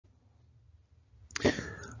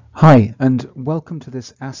Hi, and welcome to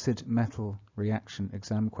this acid-metal reaction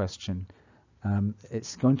exam question.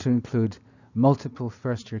 It's going to include multiple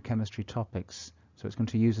first-year chemistry topics. So it's going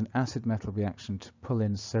to use an acid-metal reaction to pull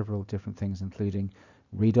in several different things, including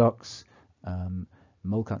redox,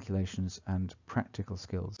 mole calculations, and practical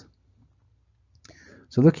skills.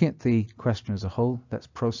 So looking at the question as a whole, let's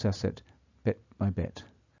process it bit by bit.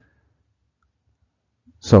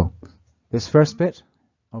 So this first bit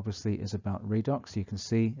obviously is about redox. You can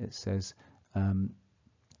see it says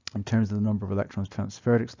in terms of the number of electrons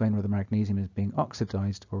transferred, explain whether magnesium is being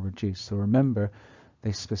oxidized or reduced. So remember,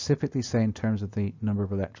 they specifically say in terms of the number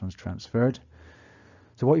of electrons transferred.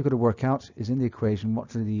 So what you've got to work out is in the equation, what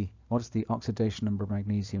does the oxidation number of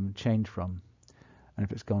magnesium change from? And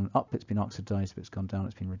if it's gone up, it's been oxidized. If it's gone down,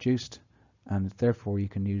 it's been reduced. And therefore, you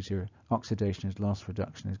can use your oxidation as loss,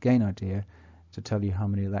 reduction as gain idea to tell you how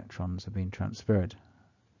many electrons have been transferred.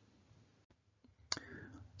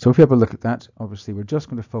 So if we have a look at that, obviously we're just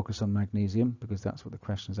going to focus on magnesium because that's what the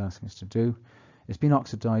question is asking us to do. It's been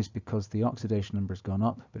oxidized because the oxidation number has gone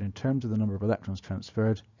up, but in terms of the number of electrons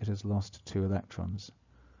transferred, it has lost 2 electrons.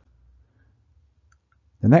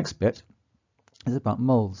 The next bit is about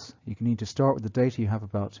moles. You need to start with the data you have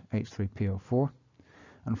about H3PO4,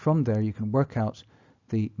 and from there you can work out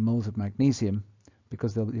the moles of magnesium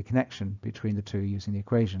because there'll be a connection between the two using the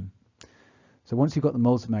equation. So once you've got the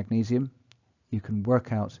moles of magnesium, you can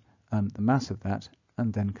work out the mass of that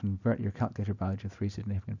and then convert your calculator value to 3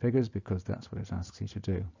 significant figures because that's what it asks you to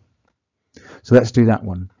do. So let's do that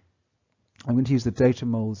one. I'm going to use the data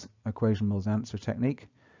moles equation moles answer technique.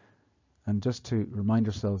 And just to remind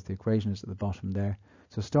ourselves, the equation is at the bottom there.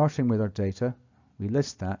 So starting with our data, we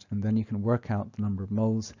list that, and then you can work out the number of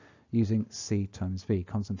moles using C times V,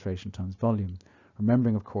 concentration times volume.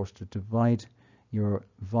 Remembering, of course, to divide your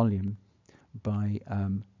volume by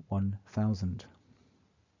 1000.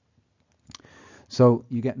 So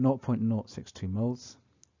you get 0.062 moles,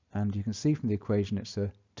 and you can see from the equation it's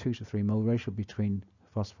a 2 to 3 mole ratio between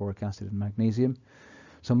phosphoric acid and magnesium.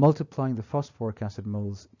 So multiplying the phosphoric acid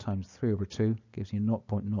moles times 3/2 gives you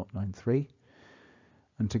 0.093.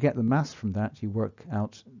 And to get the mass from that, you work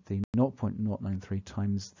out the 0.093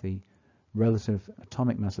 times the relative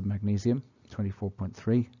atomic mass of magnesium,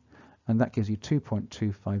 24.3, and that gives you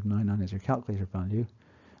 2.2599 as your calculator value,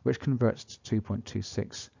 which converts to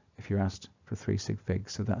 2.26 if you're asked for 3 sig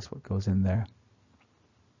figs. So that's what goes in there.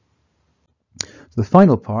 So the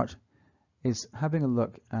final part is having a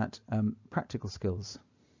look at practical skills.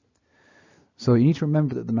 So you need to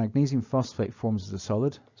remember that the magnesium phosphate forms as a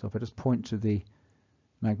solid. So if I just point to the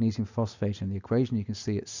magnesium phosphate in the equation, you can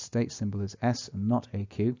see its state symbol is S and not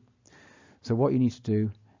AQ. So what you need to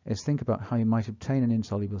do is think about how you might obtain an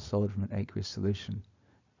insoluble solid from an aqueous solution.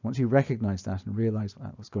 Once you recognize that and realize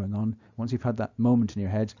what's going on, once you've had that moment in your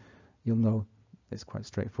head, you'll know it's quite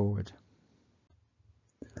straightforward.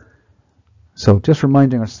 So just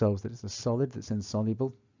reminding ourselves that it's a solid that's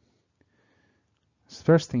insoluble. So the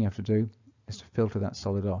first thing you have to do is to filter that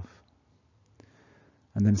solid off.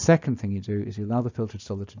 And then the second thing you do is you allow the filtered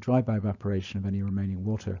solid to dry by evaporation of any remaining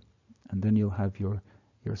water. And then you'll have your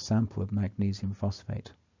sample of magnesium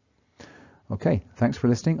phosphate. Okay, thanks for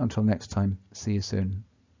listening. Until next time, see you soon.